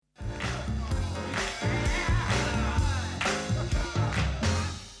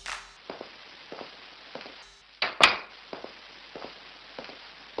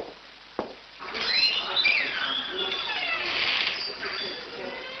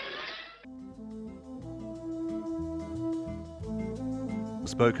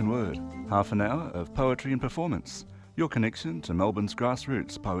Spoken Word, half an hour of poetry and performance, your connection to Melbourne's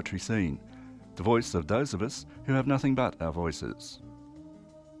grassroots poetry scene, the voice of those of us who have nothing but our voices.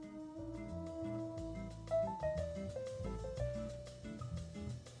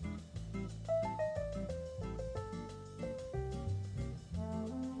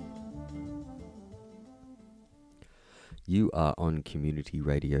 You are on Community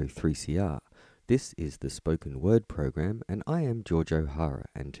Radio 3CR. This is the Spoken Word program, and I am George O'Hara,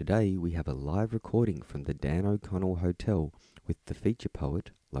 and today we have a live recording from the Dan O'Connell Hotel with the feature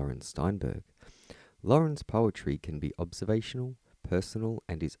poet, Loran Steinberg. Loran's poetry can be observational, personal,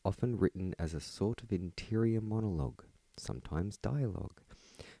 and is often written as a sort of interior monologue, sometimes dialogue.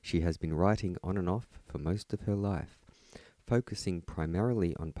 She has been writing on and off for most of her life, focusing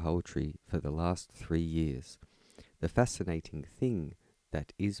primarily on poetry for the last 3 years. The fascinating thing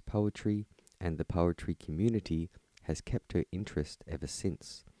that is poetry and the poetry community has kept her interest ever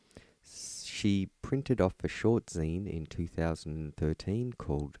since. She printed off a short zine in 2013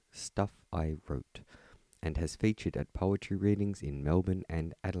 called Stuff I Wrote and has featured at poetry readings in Melbourne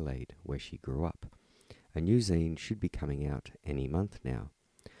and Adelaide, where she grew up. A new zine should be coming out any month now.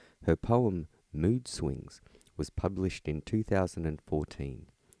 Her poem Moodswings was published in 2014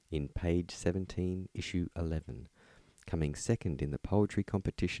 in Page17 Issue 11. Coming second in the poetry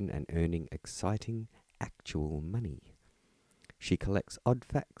competition and earning exciting, actual money. She collects odd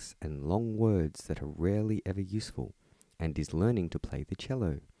facts and long words that are rarely ever useful, and is learning to play the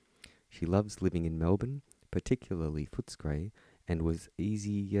cello. She loves living in Melbourne, particularly Footscray, and was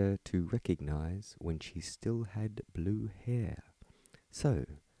easier to recognise when she still had blue hair. So,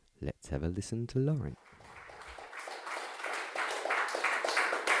 let's have a listen to Loran.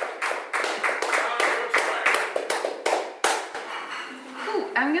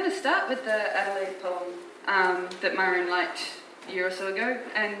 I'm going to start with the Adelaide poem that Myron liked a year or so ago,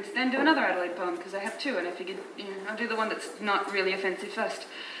 and then do another Adelaide poem, because I have two, and I figured, I'll do the one that's not really offensive first.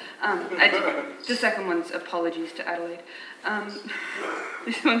 The second one's apologies to Adelaide.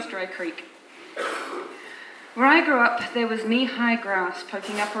 This one's Dry Creek. Where I grew up, there was knee-high grass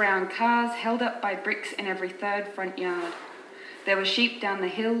poking up around cars held up by bricks in every third front yard. There were sheep down the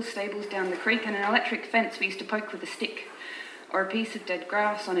hill, stables down the creek, and an electric fence we used to poke with a stick. Or a piece of dead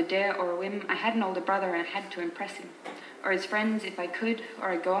grass on a dare or a whim. I had an older brother and I had to impress him. Or his friends if I could, or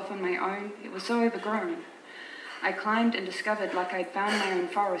I'd go off on my own. It was so overgrown. I climbed and discovered like I'd found my own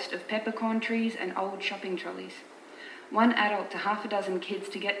forest of peppercorn trees and old shopping trolleys. One adult to half a dozen kids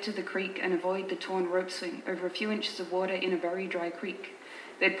to get to the creek and avoid the torn rope swing over a few inches of water in a very dry creek.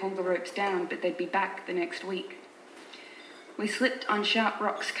 They'd pull the ropes down, but they'd be back the next week. We slipped on sharp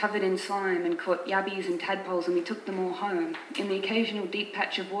rocks covered in slime and caught yabbies and tadpoles, and we took them all home. In the occasional deep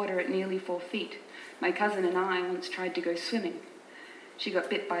patch of water at nearly 4 feet, my cousin and I once tried to go swimming. She got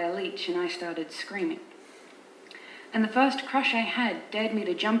bit by a leech and I started screaming. And the first crush I had dared me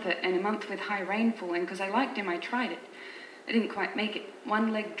to jump it in a month with high rainfall, and because I liked him I tried it. I didn't quite make it.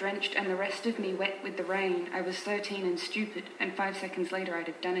 One leg drenched and the rest of me wet with the rain. I was 13 and stupid, and 5 seconds later I'd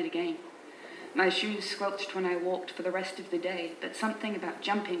have done it again. My shoes squelched when I walked for the rest of the day, but something about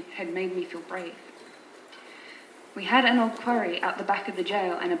jumping had made me feel brave. We had an old quarry out the back of the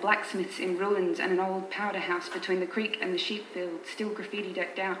jail and a blacksmith's in ruins and an old powder house between the creek and the sheep field, still graffiti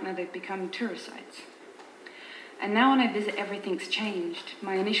decked out. Now they've become tourist sites. And now when I visit, everything's changed.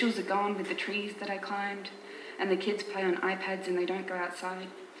 My initials are gone with the trees that I climbed, and the kids play on iPads and they don't go outside.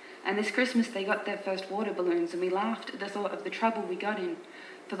 And this Christmas they got their first water balloons, and we laughed at the thought of the trouble we got in,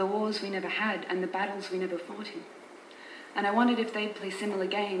 for the wars we never had and the battles we never fought in. And I wondered if they'd play similar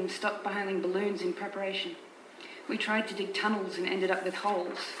games, stockpiling balloons in preparation. We tried to dig tunnels and ended up with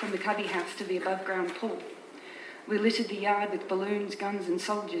holes, from the cubby house to the above-ground pool. We littered the yard with balloons, guns and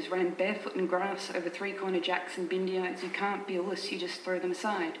soldiers, ran barefoot in grass over three-corner jacks and bindiards. You can't be a wuss, you just throw them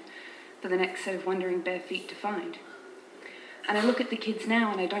aside for the next set of wandering bare feet to find. And I look at the kids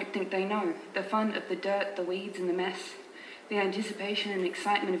now and I don't think they know the fun of the dirt, the weeds and the mess, the anticipation and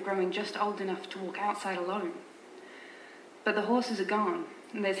excitement of growing just old enough to walk outside alone. But the horses are gone,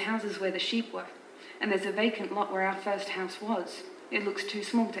 and there's houses where the sheep were, and there's a vacant lot where our first house was. It looks too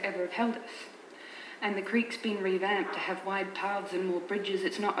small to ever have held us. And the creek's been revamped to have wide paths and more bridges.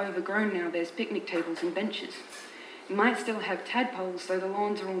 It's not overgrown now, there's picnic tables and benches. It might still have tadpoles, though the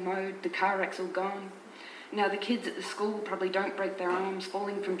lawns are all mowed, the car wreck's all gone. Now the kids at the school probably don't break their arms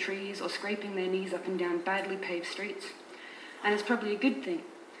falling from trees or scraping their knees up and down badly paved streets. And it's probably a good thing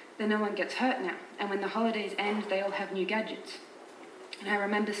that no one gets hurt now, and when the holidays end they all have new gadgets. And I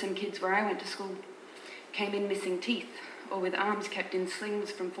remember some kids where I went to school came in missing teeth, or with arms kept in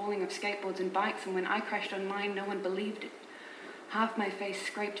slings from falling off skateboards and bikes, and when I crashed on mine no one believed it. half my face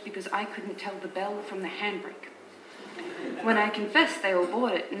scraped because I couldn't tell the bell from the handbrake. When I confessed, they all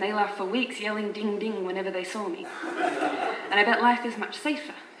bought it, and they laughed for weeks, yelling ding ding whenever they saw me. And I bet life is much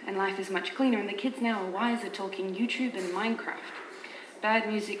safer, and life is much cleaner, and the kids now are wiser, talking YouTube and Minecraft. Bad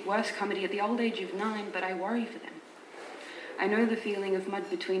music, worse comedy at the old age of 9, but I worry for them. I know the feeling of mud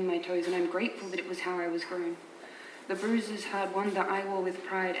between my toes, and I'm grateful that it was how I was grown. The bruises hard-won that I wore with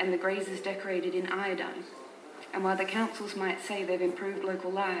pride, and the grazes decorated in iodine. And while the councils might say they've improved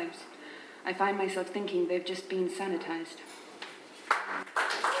local lives, I find myself thinking they've just been sanitised.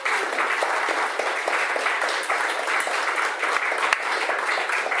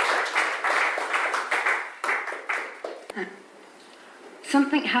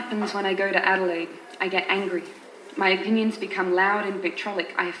 Something happens when I go to Adelaide. I get angry. My opinions become loud and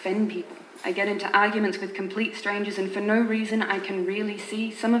vitriolic. I offend people. I get into arguments with complete strangers, and for no reason I can really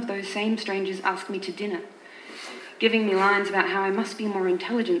see, some of those same strangers ask me to dinner, giving me lines about how I must be more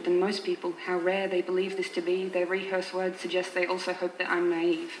intelligent than most people, how rare they believe this to be. Their rehearsed words suggest they also hope that I'm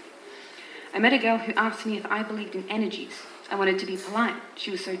naive. I met a girl who asked me if I believed in energies. I wanted to be polite.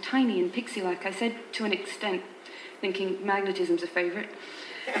 She was so tiny and pixie-like. I said, to an extent, thinking magnetism's a favourite.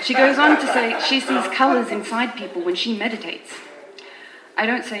 She goes on to say she sees colours inside people when she meditates. I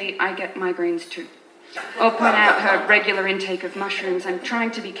don't say I get migraines too, or point out her regular intake of mushrooms. I'm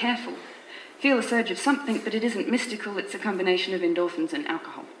trying to be careful. Feel a surge of something, but it isn't mystical, it's a combination of endorphins and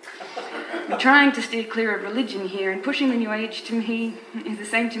alcohol. I'm trying to steer clear of religion here, and pushing the New Age to me is the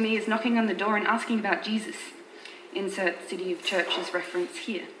same to me as knocking on the door and asking about Jesus. Insert City of Churches reference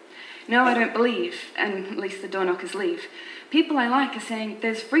here. No, I don't believe, and at least the door knockers leave. People I like are saying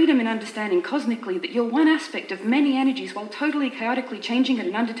there's freedom in understanding cosmically that you're one aspect of many energies while totally chaotically changing at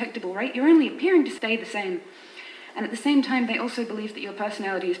an undetectable rate. You're only appearing to stay the same. And at the same time, they also believe that your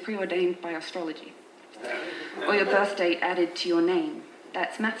personality is preordained by astrology, or your birth date added to your name.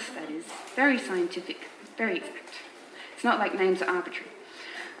 That's maths, that is. Very scientific, very exact. It's not like names are arbitrary.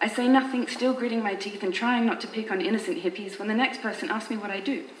 I say nothing, still gritting my teeth and trying not to pick on innocent hippies, when the next person asks me what I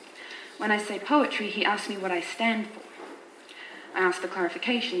do. When I say poetry, he asks me what I stand for. I ask for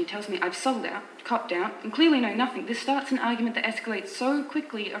clarification. He tells me I've sold out, copped out, and clearly know nothing. This starts an argument that escalates so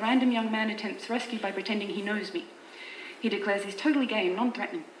quickly, a random young man attempts rescue by pretending he knows me. He declares he's totally gay and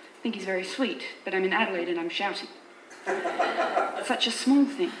non-threatening. I think he's very sweet, but I'm in Adelaide and I'm shouting. Such a small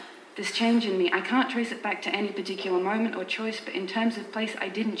thing, this change in me. I can't trace it back to any particular moment or choice, but in terms of place, I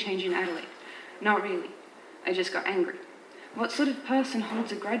didn't change in Adelaide. Not really. I just got angry. What sort of person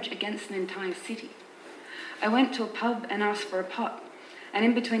holds a grudge against an entire city? I went to a pub and asked for a pot, and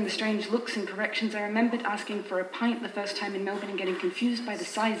in between the strange looks and corrections, I remembered asking for a pint the first time in Melbourne and getting confused by the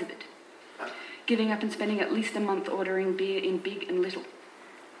size of it. Giving up and spending at least a month ordering beer in big and little.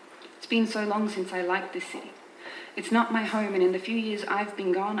 It's been so long since I liked this city. It's not my home, and in the few years I've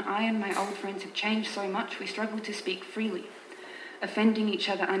been gone, I and my old friends have changed so much we struggle to speak freely, offending each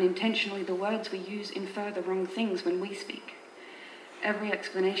other unintentionally. The words we use infer the wrong things when we speak. Every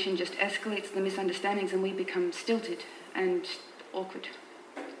explanation just escalates the misunderstandings and we become stilted and awkward.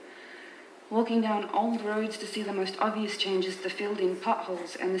 Walking down old roads to see the most obvious changes, the filled-in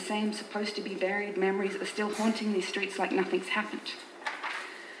potholes, and the same supposed-to-be buried memories are still haunting these streets like nothing's happened.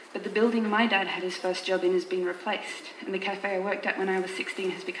 But the building my dad had his first job in has been replaced, and the cafe I worked at when I was 16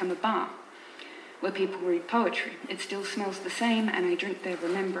 has become a bar, where people read poetry. It still smells the same, and I drink there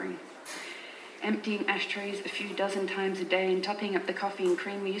remembering. Emptying ashtrays a few dozen times a day and topping up the coffee and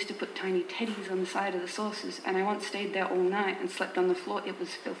cream. We used to put tiny teddies on the side of the saucers, and I once stayed there all night and slept on the floor. It was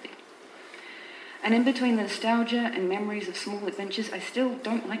filthy. And in between the nostalgia and memories of small adventures, I still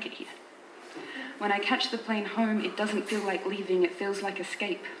don't like it here. When I catch the plane home, it doesn't feel like leaving. It feels like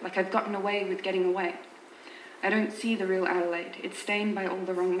escape, like I've gotten away with getting away. I don't see the real Adelaide. It's stained by all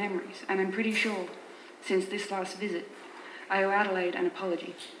the wrong memories, and I'm pretty sure, since this last visit, I owe Adelaide an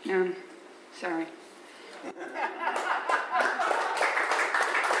apology. Sorry.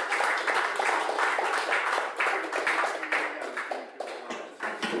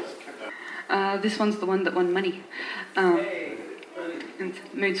 This one's the one that won money. And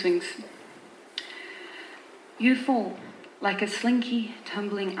Moodswings. You fall like a slinky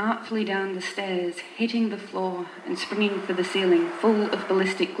tumbling artfully down the stairs, hitting the floor and springing for the ceiling, full of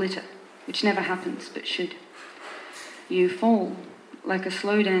ballistic glitter, which never happens but should. You fall like a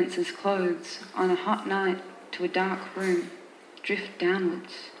slow dancer's clothes on a hot night to a dark room, drift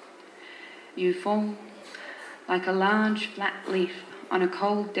downwards. You fall like a large flat leaf on a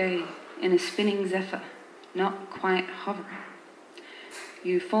cold day in a spinning zephyr, not quite hovering.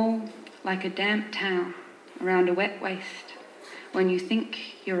 You fall like a damp towel around a wet waist when you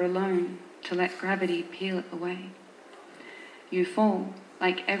think you're alone to let gravity peel it away. You fall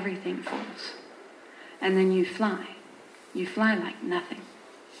like everything falls. And then you fly. You fly like nothing.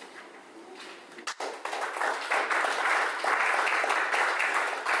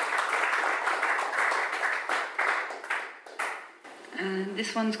 And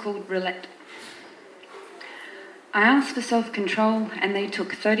this one's called Roulette. I asked for self-control and they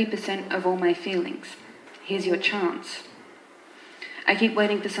took 30% of all my feelings. Here's your chance. I keep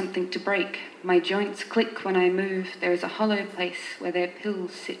waiting for something to break. My joints click when I move. There is a hollow place where their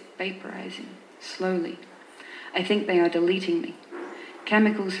pills sit vaporizing, slowly. I think they are deleting me.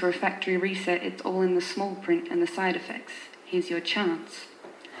 Chemicals for a factory reset, it's all in the small print and the side effects. Here's your chance.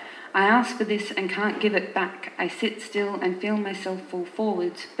 I ask for this and can't give it back. I sit still and feel myself fall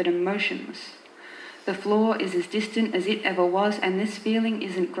forwards, but am motionless. The floor is as distant as it ever was, and this feeling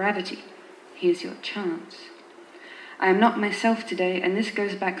isn't gravity. Here's your chance. I am not myself today, and this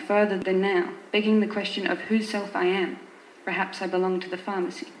goes back further than now, begging the question of whose self I am. Perhaps I belong to the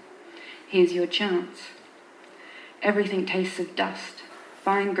pharmacy. Here's your chance. Everything tastes of dust,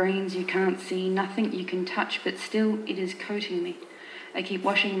 fine grains you can't see, nothing you can touch, but still it is coating me. I keep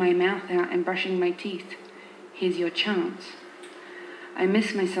washing my mouth out and brushing my teeth. Here's your chance. I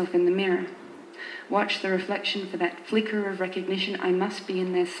miss myself in the mirror. Watch the reflection for that flicker of recognition. I must be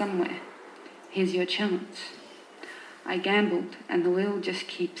in there somewhere. Here's your chance. I gambled and the wheel just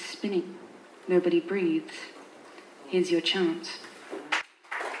keeps spinning. Nobody breathes. Here's your chance.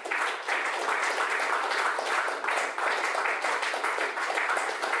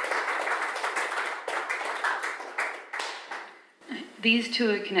 These two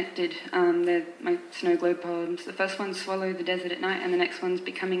are connected. They're my snow globe poems. The first one's Swallow the Desert at Night, and the next one's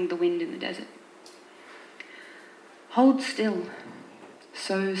Becoming the Wind in the Desert. Hold still,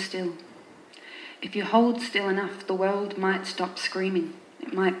 so still. If you hold still enough, the world might stop screaming.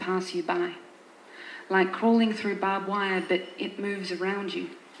 It might pass you by. Like crawling through barbed wire, but it moves around you,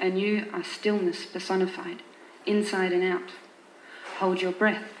 and you are stillness personified, inside and out. Hold your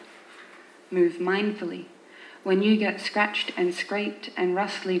breath. Move mindfully. When you get scratched and scraped and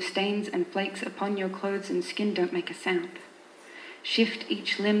rust leaves stains and flakes upon your clothes and skin, don't make a sound. Shift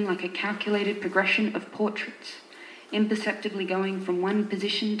each limb like a calculated progression of portraits, imperceptibly going from one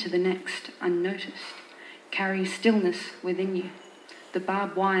position to the next, unnoticed. Carry stillness within you. The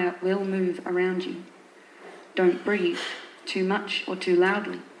barbed wire will move around you. Don't breathe, too much or too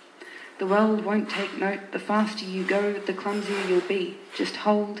loudly. The world won't take note. The faster you go, the clumsier you'll be. Just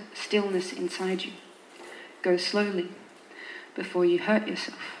hold stillness inside you. Go slowly, before you hurt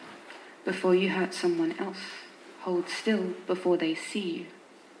yourself, before you hurt someone else. Hold still before they see you.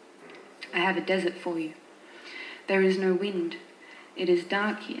 I have a desert for you. There is no wind. It is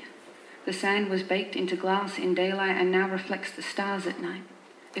dark here. The sand was baked into glass in daylight and now reflects the stars at night.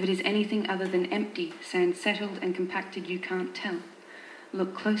 If it is anything other than empty, sand settled and compacted, you can't tell.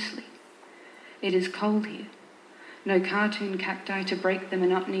 Look closely. It is cold here. No cartoon cacti to break the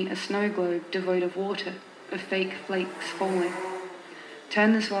monotony, a snow globe devoid of water, of fake flakes falling.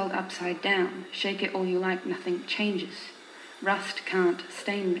 Turn this world upside down. Shake it all you like, nothing changes. Rust can't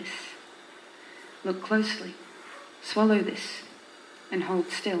stain this. Look closely. Swallow this and hold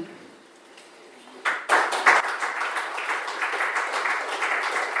still.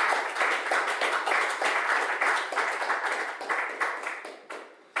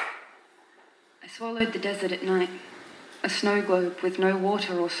 I swallowed the desert at night, a snow globe with no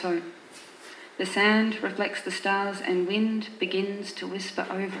water or so. The sand reflects the stars and wind begins to whisper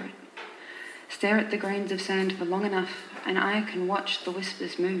over it. Stare at the grains of sand for long enough and I can watch the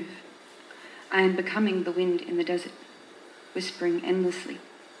whispers move. I am becoming the wind in the desert, whispering endlessly.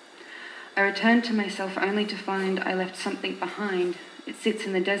 I return to myself only to find I left something behind. It sits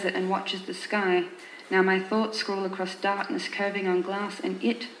in the desert and watches the sky. Now my thoughts scroll across darkness curving on glass and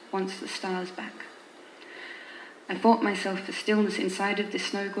it wants the stars back. I fought myself for stillness inside of this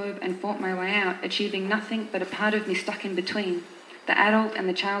snow globe and fought my way out, achieving nothing but a part of me stuck in between. The adult and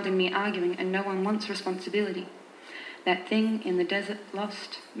the child in me arguing and no one wants responsibility. That thing in the desert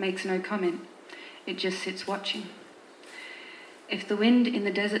lost makes no comment. It just sits watching. If the wind in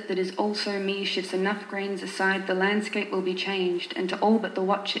the desert that is also me shifts enough grains aside, the landscape will be changed, and to all but the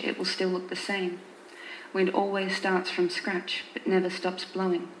watcher it will still look the same. Wind always starts from scratch, but never stops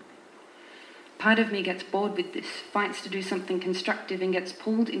blowing. Part of me gets bored with this, fights to do something constructive and gets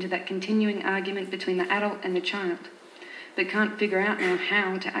pulled into that continuing argument between the adult and the child, but can't figure out now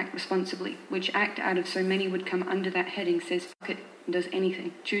how to act responsibly. Which act out of so many would come under that heading, says fuck it and does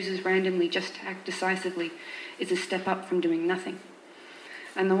anything, chooses randomly just to act decisively, is a step up from doing nothing.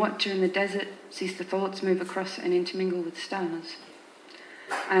 And the watcher in the desert sees the thoughts move across and intermingle with stars.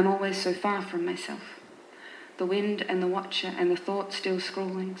 I am always so far from myself. The wind and the watcher and the thought still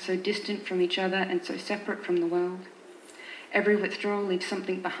scrawling, so distant from each other and so separate from the world. Every withdrawal leaves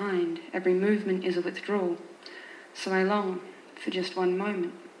something behind. Every movement is a withdrawal. So I long for just one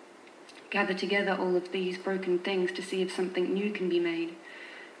moment. Gather together all of these broken things to see if something new can be made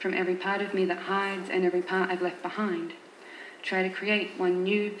from every part of me that hides and every part I've left behind. Try to create one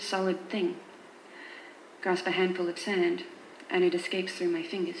new, solid thing. Grasp a handful of sand, and it escapes through my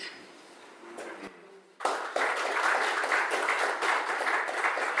fingers.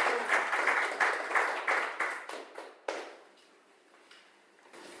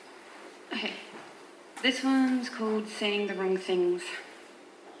 Okay, this one's called Saying the Wrong Things,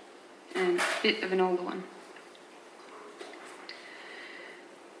 and a bit of an older one.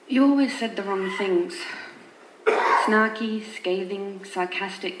 You always said the wrong things. Snarky, scathing,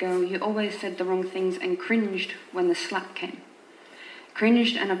 sarcastic girl, you always said the wrong things and cringed when the slap came.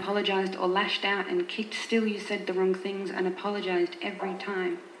 Cringed and apologised or lashed out and kicked, still you said the wrong things and apologised every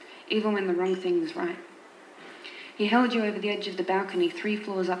time, even when the wrong thing was right. He held you over the edge of the balcony 3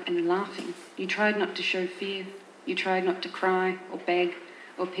 floors up and laughing. You tried not to show fear. You tried not to cry or beg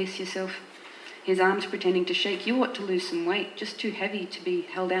or piss yourself. His arms pretending to shake. You ought to lose some weight, just too heavy to be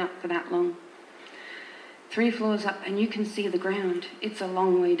held out for that long. 3 floors up and you can see the ground. It's a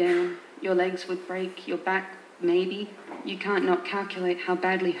long way down. Your legs would break, your back, maybe. You can't not calculate how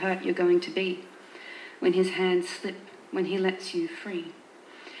badly hurt you're going to be when his hands slip, when he lets you free.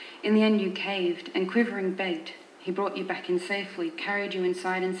 In the end you caved and quivering begged. He brought you back in safely, carried you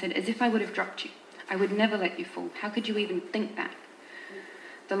inside and said, as if I would have dropped you. I would never let you fall. How could you even think that?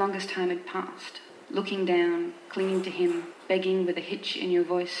 The longest time had passed, looking down, clinging to him, begging with a hitch in your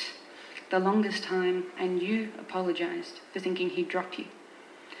voice. The longest time, and you apologised for thinking he'd drop you.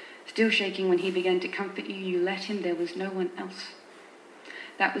 Still shaking when he began to comfort you, you let him, there was no one else.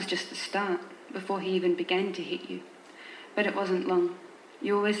 That was just the start, before he even began to hit you. But it wasn't long.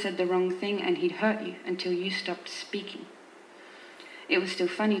 You always said the wrong thing and he'd hurt you until you stopped speaking. It was still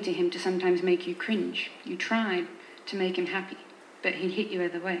funny to him to sometimes make you cringe. You tried to make him happy, but he'd hit you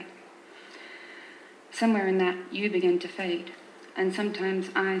either way. Somewhere in that, you began to fade. And sometimes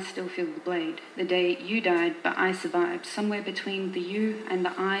I still feel the blade. The day you died, but I survived. Somewhere between the you and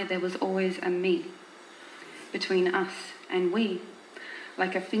the I, there was always a me. Between us and we.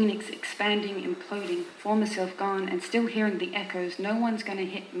 Like a phoenix expanding, imploding, former self gone, and still hearing the echoes, no one's going to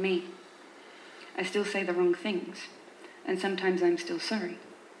hit me. I still say the wrong things, and sometimes I'm still sorry.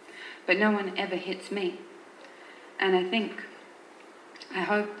 But no one ever hits me. And I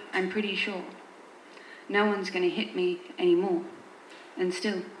hope, I'm pretty sure, no one's going to hit me anymore. And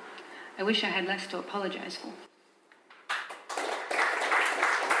still, I wish I had less to apologise for.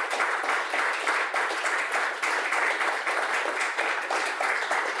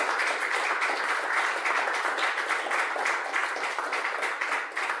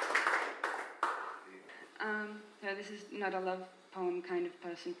 No, this is not a love poem kind of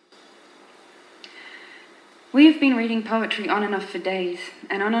person. We have been reading poetry on and off for days,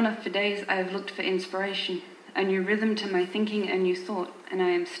 and on and off for days I have looked for inspiration, a new rhythm to my thinking, a new thought, and I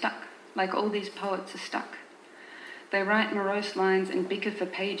am stuck, like all these poets are stuck. They write morose lines and bicker for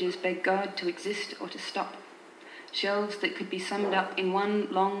pages, beg God to exist or to stop. Shelves that could be summed up in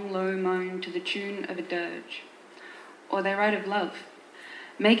one long, low moan to the tune of a dirge. Or they write of love,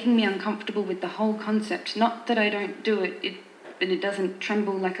 making me uncomfortable with the whole concept. Not that I don't do it, but it doesn't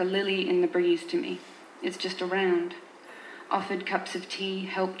tremble like a lily in the breeze to me. It's just around. Offered cups of tea,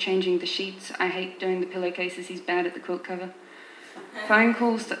 help changing the sheets. I hate doing the pillowcases, he's bad at the quilt cover. Phone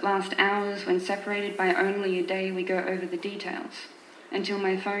calls that last hours. When separated by only a day, we go over the details. Until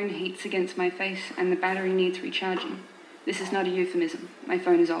my phone heats against my face and the battery needs recharging. This is not a euphemism. My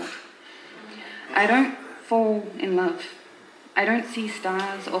phone is old. I don't fall in love. I don't see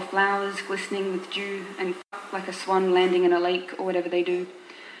stars or flowers glistening with dew and like a swan landing in a lake or whatever they do.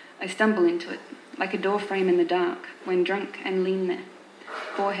 I stumble into it, like a doorframe in the dark, when drunk and lean there,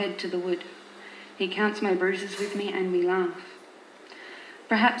 forehead to the wood. He counts my bruises with me and we laugh.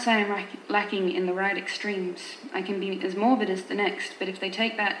 Perhaps I am lacking in the right extremes. I can be as morbid as the next, but if they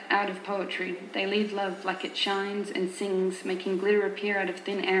take that out of poetry, they leave love like it shines and sings, making glitter appear out of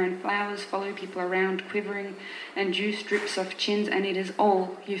thin air and flowers follow people around, quivering, and juice drips off chins, and it is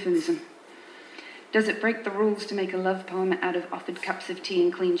all euphemism. Does it break the rules to make a love poem out of offered cups of tea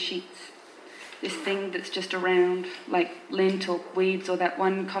and clean sheets? This thing that's just around, like lint or weeds or that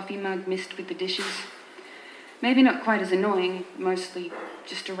one coffee mug missed with the dishes. Maybe not quite as annoying, mostly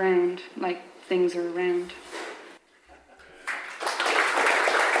just around, like things are around.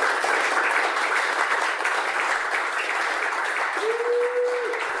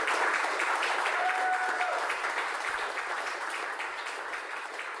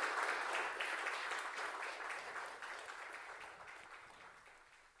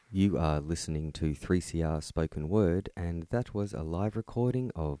 You are listening to 3CR Spoken Word, and that was a live recording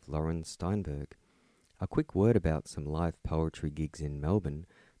of Loran Steinberg. A quick word about some live poetry gigs in Melbourne.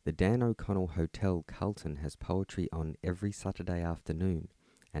 The Dan O'Connell Hotel Carlton has poetry on every Saturday afternoon,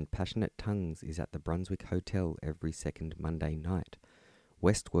 and Passionate Tongues is at the Brunswick Hotel every second Monday night.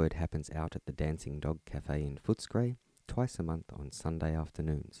 Westward happens out at the Dancing Dog Cafe in Footscray twice a month on Sunday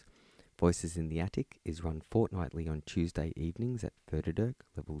afternoons. Voices in the Attic is run fortnightly on Tuesday evenings at Ferdinand,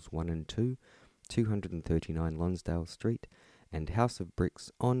 levels 1 and 2, 239 Lonsdale Street, and House of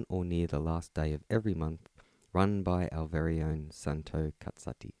Bricks on or near the last day of every month, run by our very own Santo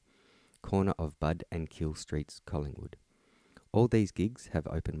Katsati, corner of Bud and Kill Streets, Collingwood. All these gigs have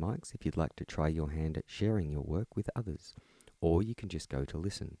open mics if you'd like to try your hand at sharing your work with others, or you can just go to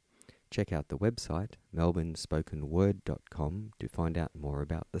listen. Check out the website, melbournespokenword.com, to find out more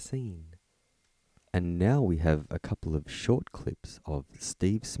about the scene. And now we have a couple of short clips of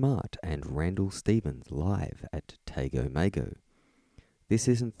Steve Smart and Randall Stevens live at Tago, Mago. This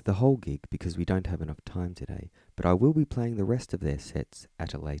isn't the whole gig because we don't have enough time today, but I will be playing the rest of their sets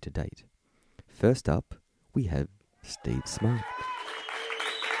at a later date. First up, we have Steve Smart.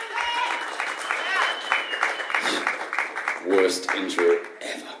 Worst intro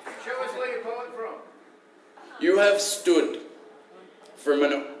ever. Show us where you're calling from. You have stood from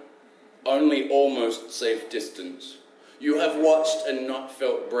an only almost safe distance. You have watched and not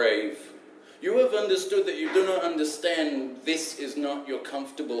felt brave. You have understood that you do not understand this is not your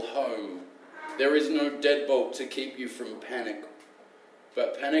comfortable home. There is no deadbolt to keep you from panic.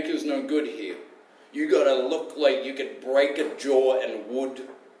 But panic is no good here. You gotta look like you could break a jaw and wood.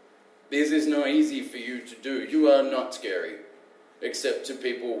 This is not easy for you to do. You are not scary, except to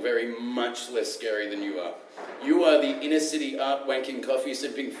people very much less scary than you are. You are the inner city art wanking, coffee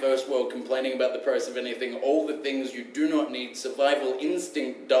sipping first world, complaining about the price of anything, all the things you do not need, survival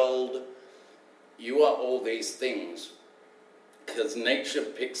instinct dulled. You are all these things, because nature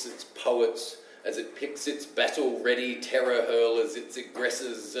picks its poets as it picks its battle-ready terror hurlers, its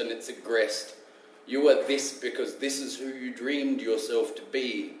aggressors and its aggressed. You are this because this is who you dreamed yourself to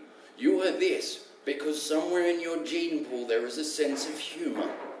be. You are this because somewhere in your gene pool there is a sense of humour.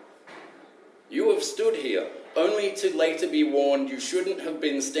 You have stood here, only to later be warned you shouldn't have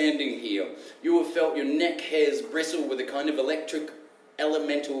been standing here. You have felt your neck hairs bristle with a kind of electric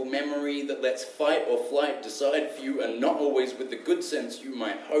elemental memory that lets fight or flight decide for you, and not always with the good sense you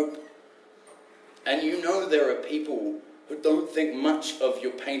might hope. And you know there are people who don't think much of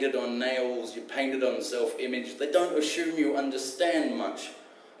your painted on nails, your painted on self-image. They don't assume you understand much,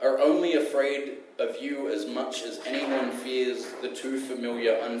 are only afraid of you as much as anyone fears the too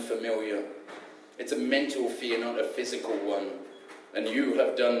familiar unfamiliar. It's a mental fear, not a physical one. And you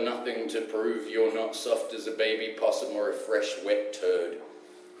have done nothing to prove you're not soft as a baby possum or a fresh, wet turd.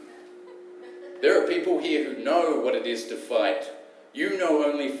 There are people here who know what it is to fight. You know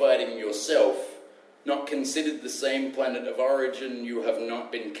only fighting yourself. Not considered the same planet of origin, you have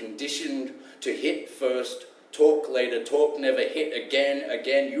not been conditioned to hit first, talk later, talk never, hit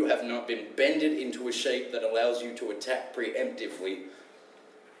again. You have not been bended into a shape that allows you to attack preemptively.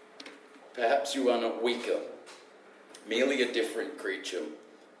 Perhaps you are not weaker, merely a different creature,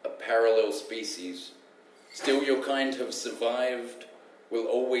 a parallel species. Still your kind have survived, will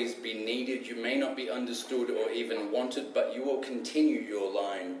always be needed. You may not be understood or even wanted, but you will continue your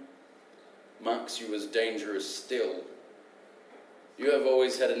line. Marks you as dangerous still. You have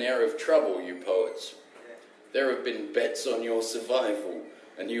always had an air of trouble, you poets. There have been bets on your survival,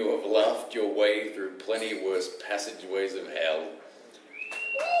 and you have laughed your way through plenty worse passageways of hell.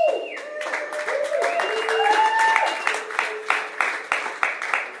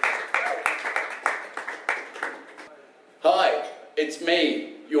 Hi, it's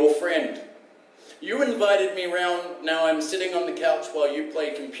me, your friend. You invited me round, now I'm sitting on the couch while you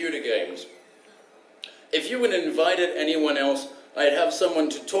play computer games. If you had invited anyone else, I'd have someone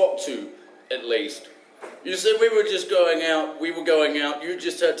to talk to, at least. You said we were going out, you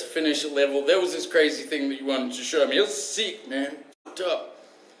just had to finish a level. There was this crazy thing that you wanted to show me. It was sick, man. Fucked up.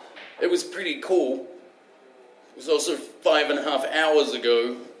 It was pretty cool. It was also 5.5 hours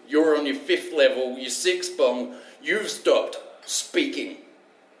ago. You're on your 5th level, your 6th bong. You've stopped speaking.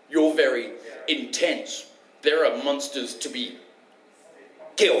 You're very intense. There are monsters to be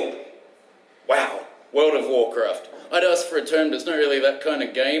killed. Wow. World of Warcraft. I'd ask for a turn, but it's not really that kind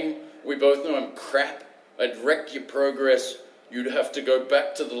of game. We both know I'm crap. I'd wreck your progress. You'd have to go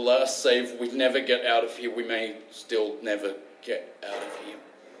back to the last save. We'd never get out of here. We may still never get out of here.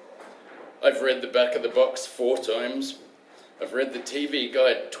 I've read the back of the box 4 times. I've read the TV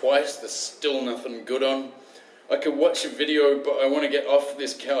guide twice. There's still nothing good on. I could watch a video, but I want to get off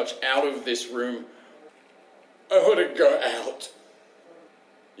this couch, out of this room. I want to go out.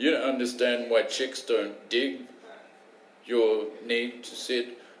 You don't understand why chicks don't dig your need to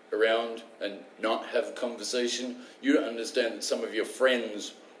sit around and not have a conversation. You don't understand that some of your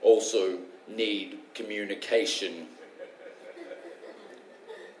friends also need communication.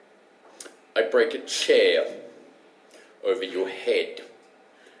 I break a chair over your head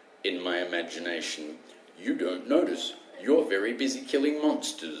in my imagination. You don't notice. You're very busy killing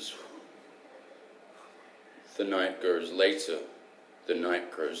monsters. The night grows later. The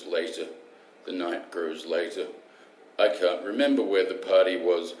night grows later. The night grows later. I can't remember where the party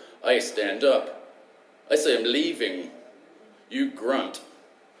was. I stand up. I say I'm leaving. You grunt.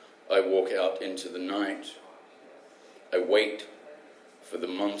 I walk out into the night. I wait for the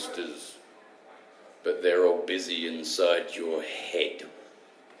monsters, but they're all busy inside your head.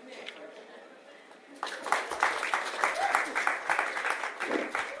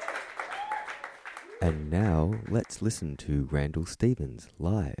 And now, let's listen to Randall Stevens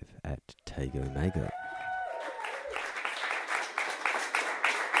live at Tago Mago.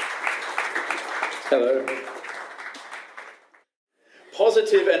 Hello.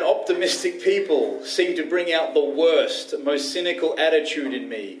 Positive and optimistic people seem to bring out the worst, most cynical attitude in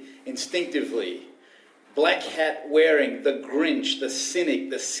me, instinctively. Black hat wearing, the Grinch, the cynic,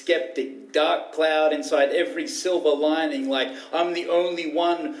 the skeptic, dark cloud inside every silver lining, like I'm the only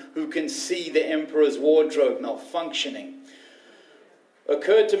one who can see the emperor's wardrobe malfunctioning.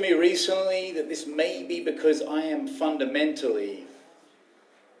 Occurred to me recently that this may be because I am fundamentally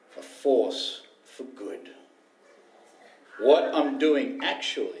a force for good. What I'm doing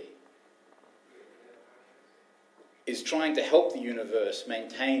actually is trying to help the universe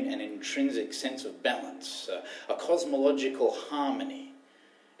maintain an intrinsic sense of balance, a cosmological harmony,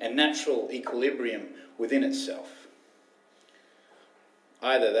 and natural equilibrium within itself.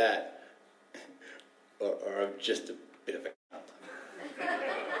 Either that, or I'm just a bit of a cunt.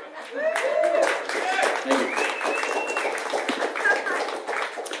 Maybe.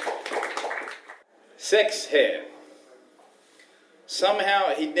 Sex hair.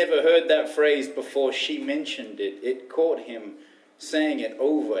 Somehow he'd never heard that phrase before she mentioned it. It caught him saying it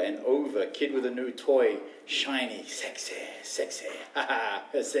over and over. Kid with a new toy, shiny, sex hair, haha,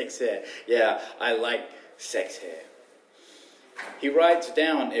 sex hair. Yeah, I like sex hair. He writes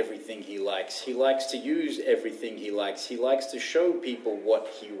down everything he likes. He likes to use everything he likes. He likes to show people what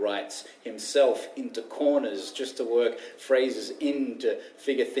he writes himself into corners just to work phrases in to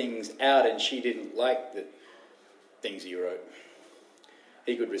figure things out, and she didn't like the things he wrote.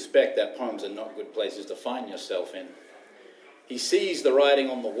 He could respect that poems are not good places to find yourself in. He sees the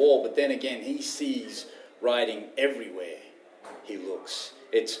writing on the wall, but then again, he sees writing everywhere he looks.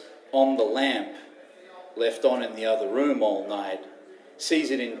 It's on the lamp, left on in the other room all night.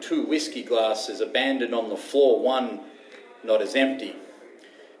 Sees it in 2 whiskey glasses abandoned on the floor, one not as empty.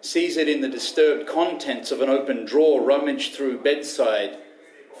 Sees it in the disturbed contents of an open drawer rummaged through bedside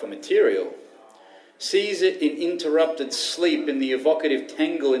for material. Sees it in interrupted sleep, in the evocative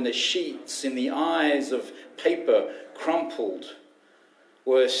tangle in the sheets, in the eyes of paper crumpled.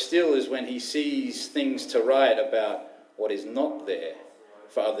 Worse still is when he sees things to write about what is not there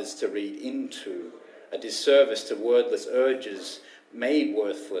for others to read into, a disservice to wordless urges, made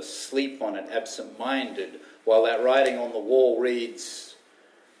worthless, sleep on it, absent-minded, while that writing on the wall reads,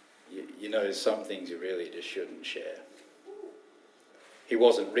 you know, some things you really just shouldn't share. He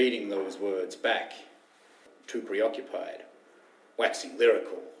wasn't reading those words back. Too preoccupied, waxing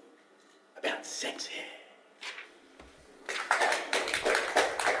lyrical about sex hair.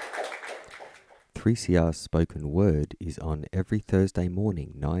 3CR Spoken Word is on every Thursday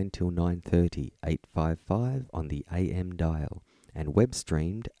morning 9 till 9:30, 855 on the AM dial, and web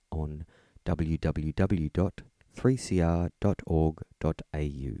streamed on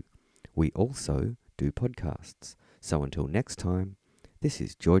www.3cr.org.au. We also do podcasts. So until next time, this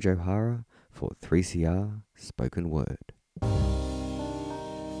is George O'Hara for 3CR Spoken Word.